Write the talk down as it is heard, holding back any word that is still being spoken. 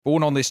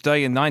Born on this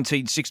day in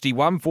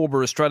 1961,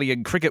 former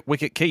Australian cricket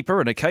wicketkeeper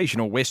and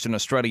occasional Western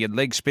Australian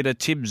leg spinner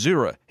Tim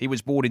Zura. He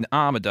was born in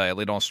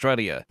Armidale in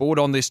Australia. Born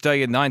on this day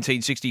in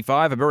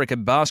 1965,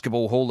 American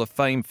Basketball Hall of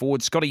Fame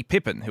forward Scottie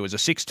Pippen, who was a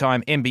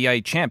six-time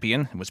NBA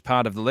champion and was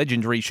part of the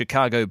legendary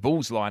Chicago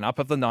Bulls lineup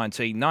of the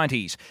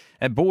 1990s.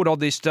 And born on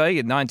this day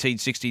in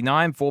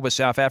 1969, former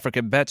South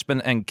African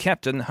batsman and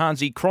captain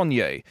Hansi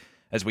Cronje.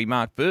 As we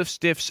mark births,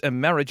 deaths and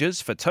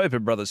marriages for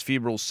Tobin Brothers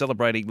Funerals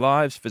Celebrating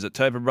Lives, visit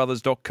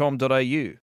tobinbrothers.com.au.